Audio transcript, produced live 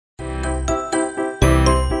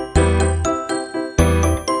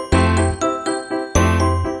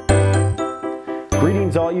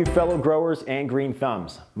all you fellow growers and green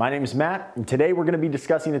thumbs. My name is Matt, and today we're going to be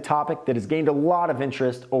discussing a topic that has gained a lot of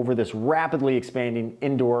interest over this rapidly expanding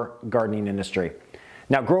indoor gardening industry.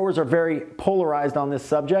 Now, growers are very polarized on this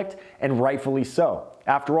subject, and rightfully so.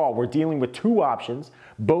 After all, we're dealing with two options,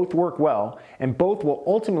 both work well, and both will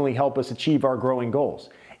ultimately help us achieve our growing goals.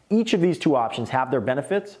 Each of these two options have their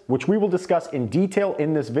benefits, which we will discuss in detail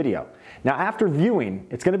in this video. Now, after viewing,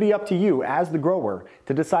 it's going to be up to you as the grower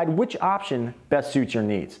to decide which option best suits your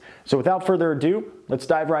needs. So without further ado, let's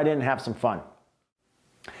dive right in and have some fun.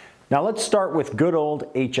 Now let's start with good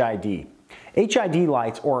old HID. HID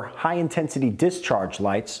lights, or high intensity discharge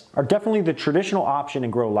lights, are definitely the traditional option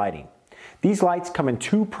in grow lighting. These lights come in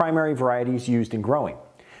two primary varieties used in growing: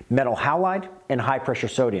 metal halide and high pressure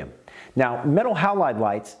sodium. Now, metal halide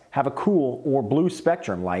lights have a cool or blue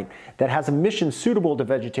spectrum light that has emissions suitable to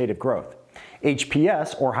vegetative growth.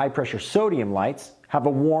 HPS, or high pressure sodium lights, have a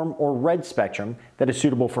warm or red spectrum that is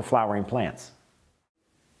suitable for flowering plants.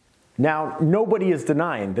 Now, nobody is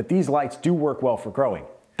denying that these lights do work well for growing.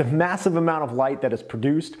 The massive amount of light that is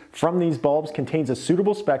produced from these bulbs contains a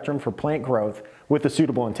suitable spectrum for plant growth with a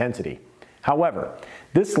suitable intensity. However,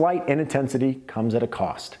 this light and intensity comes at a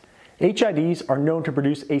cost. HIDs are known to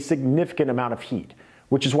produce a significant amount of heat,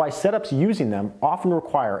 which is why setups using them often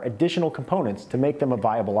require additional components to make them a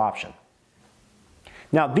viable option.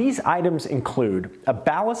 Now, these items include a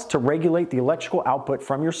ballast to regulate the electrical output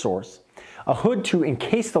from your source, a hood to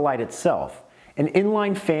encase the light itself, an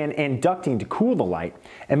inline fan and ducting to cool the light,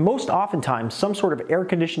 and most oftentimes some sort of air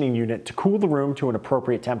conditioning unit to cool the room to an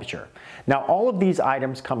appropriate temperature. Now, all of these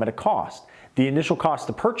items come at a cost: the initial cost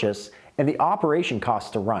to purchase and the operation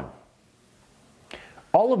cost to run.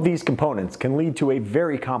 All of these components can lead to a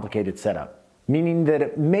very complicated setup, meaning that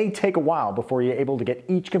it may take a while before you're able to get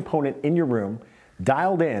each component in your room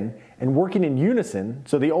dialed in and working in unison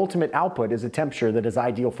so the ultimate output is a temperature that is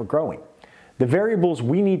ideal for growing. The variables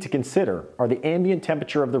we need to consider are the ambient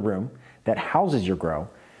temperature of the room that houses your grow,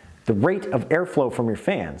 the rate of airflow from your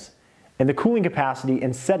fans, and the cooling capacity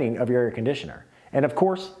and setting of your air conditioner, and of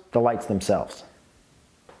course, the lights themselves.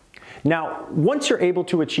 Now, once you're able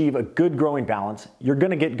to achieve a good growing balance, you're going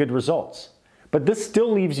to get good results. But this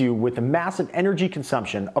still leaves you with the massive energy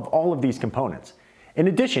consumption of all of these components. In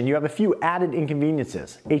addition, you have a few added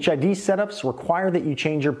inconveniences. HID setups require that you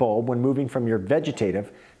change your bulb when moving from your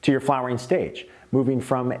vegetative to your flowering stage, moving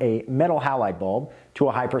from a metal halide bulb to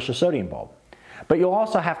a high pressure sodium bulb. But you'll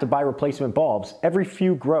also have to buy replacement bulbs every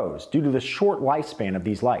few grows due to the short lifespan of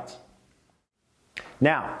these lights.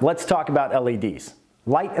 Now, let's talk about LEDs.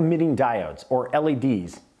 Light emitting diodes, or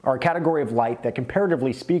LEDs, are a category of light that,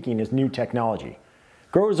 comparatively speaking, is new technology.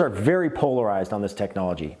 Growers are very polarized on this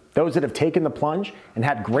technology. Those that have taken the plunge and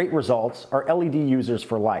had great results are LED users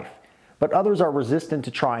for life, but others are resistant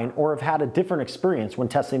to trying or have had a different experience when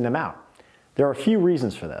testing them out. There are a few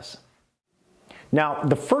reasons for this. Now,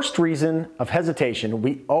 the first reason of hesitation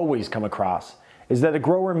we always come across is that a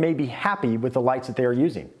grower may be happy with the lights that they are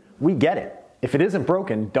using. We get it. If it isn't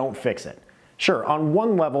broken, don't fix it. Sure, on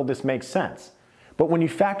one level this makes sense, but when you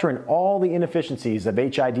factor in all the inefficiencies of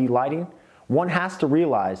HID lighting, one has to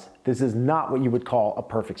realize this is not what you would call a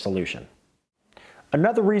perfect solution.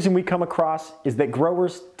 Another reason we come across is that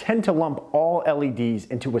growers tend to lump all LEDs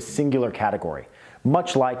into a singular category,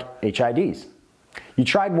 much like HIDs. You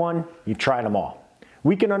tried one, you've tried them all.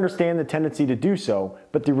 We can understand the tendency to do so,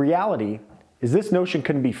 but the reality is this notion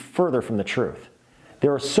couldn't be further from the truth.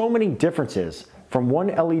 There are so many differences from one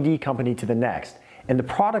LED company to the next, and the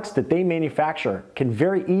products that they manufacture can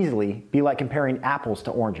very easily be like comparing apples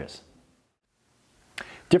to oranges.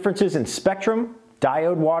 Differences in spectrum,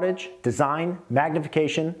 diode wattage, design,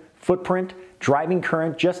 magnification, footprint, driving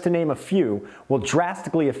current, just to name a few, will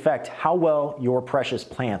drastically affect how well your precious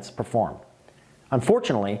plants perform.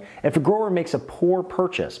 Unfortunately, if a grower makes a poor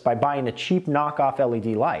purchase by buying a cheap knockoff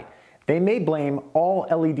LED light, they may blame all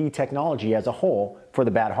LED technology as a whole for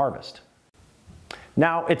the bad harvest.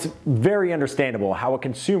 Now, it's very understandable how a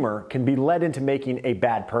consumer can be led into making a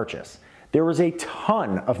bad purchase. There is a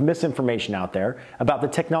ton of misinformation out there about the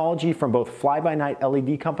technology from both fly-by-night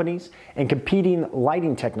LED companies and competing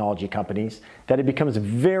lighting technology companies that it becomes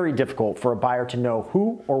very difficult for a buyer to know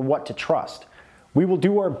who or what to trust. We will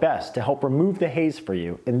do our best to help remove the haze for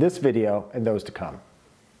you in this video and those to come.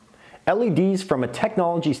 LEDs from a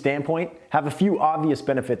technology standpoint have a few obvious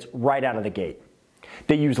benefits right out of the gate.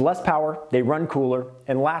 They use less power, they run cooler,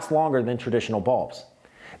 and last longer than traditional bulbs.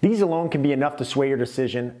 These alone can be enough to sway your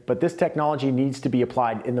decision, but this technology needs to be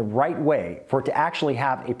applied in the right way for it to actually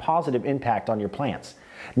have a positive impact on your plants.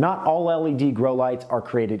 Not all LED grow lights are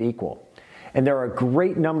created equal, and there are a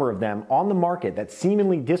great number of them on the market that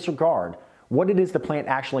seemingly disregard what it is the plant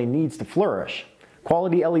actually needs to flourish.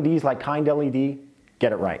 Quality LEDs like Kind LED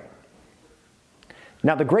get it right.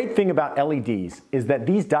 Now, the great thing about LEDs is that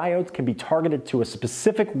these diodes can be targeted to a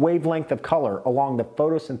specific wavelength of color along the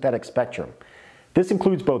photosynthetic spectrum. This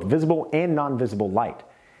includes both visible and non-visible light.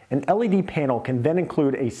 An LED panel can then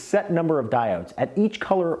include a set number of diodes at each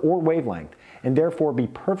color or wavelength and therefore be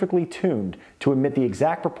perfectly tuned to emit the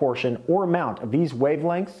exact proportion or amount of these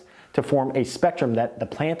wavelengths to form a spectrum that the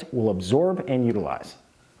plant will absorb and utilize.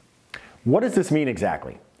 What does this mean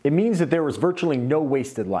exactly? It means that there is virtually no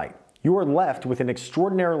wasted light. You are left with an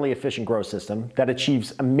extraordinarily efficient grow system that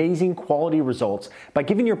achieves amazing quality results by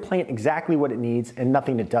giving your plant exactly what it needs and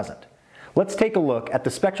nothing it doesn't. Let's take a look at the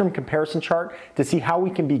spectrum comparison chart to see how we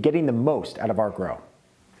can be getting the most out of our grow.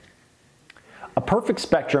 A perfect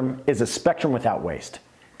spectrum is a spectrum without waste.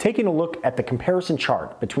 Taking a look at the comparison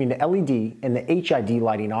chart between the LED and the HID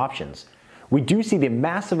lighting options, we do see the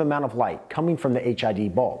massive amount of light coming from the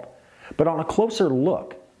HID bulb. But on a closer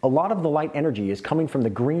look, a lot of the light energy is coming from the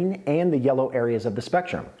green and the yellow areas of the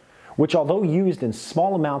spectrum, which, although used in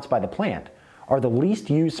small amounts by the plant, are the least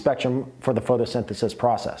used spectrum for the photosynthesis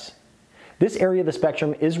process. This area of the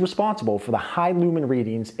spectrum is responsible for the high lumen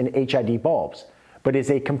readings in HID bulbs, but is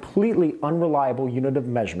a completely unreliable unit of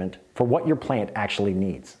measurement for what your plant actually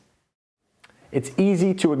needs. It's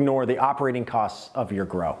easy to ignore the operating costs of your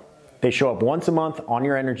grow. They show up once a month on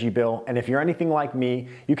your energy bill, and if you're anything like me,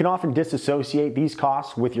 you can often disassociate these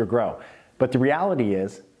costs with your grow. But the reality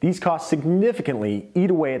is, these costs significantly eat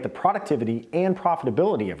away at the productivity and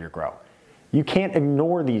profitability of your grow. You can't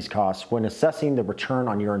ignore these costs when assessing the return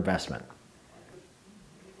on your investment.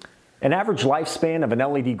 An average lifespan of an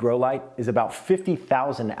LED grow light is about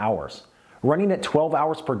 50,000 hours. Running at 12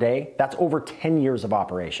 hours per day, that's over 10 years of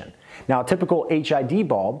operation. Now, a typical HID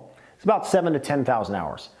bulb is about 7,000 to 10,000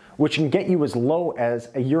 hours, which can get you as low as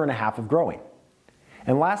a year and a half of growing.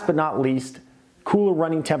 And last but not least, cooler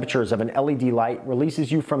running temperatures of an LED light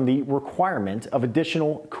releases you from the requirement of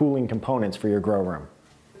additional cooling components for your grow room.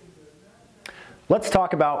 Let's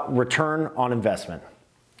talk about return on investment.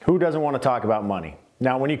 Who doesn't want to talk about money?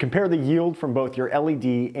 Now, when you compare the yield from both your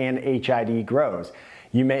LED and HID grows,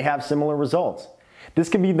 you may have similar results. This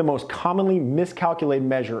can be the most commonly miscalculated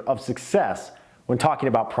measure of success when talking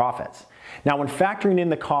about profits. Now, when factoring in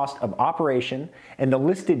the cost of operation and the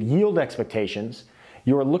listed yield expectations,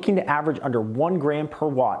 you are looking to average under 1 gram per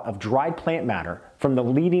watt of dried plant matter from the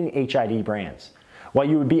leading HID brands, while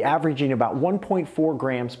you would be averaging about 1.4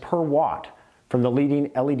 grams per watt from the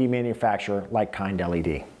leading LED manufacturer like Kind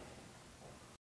LED.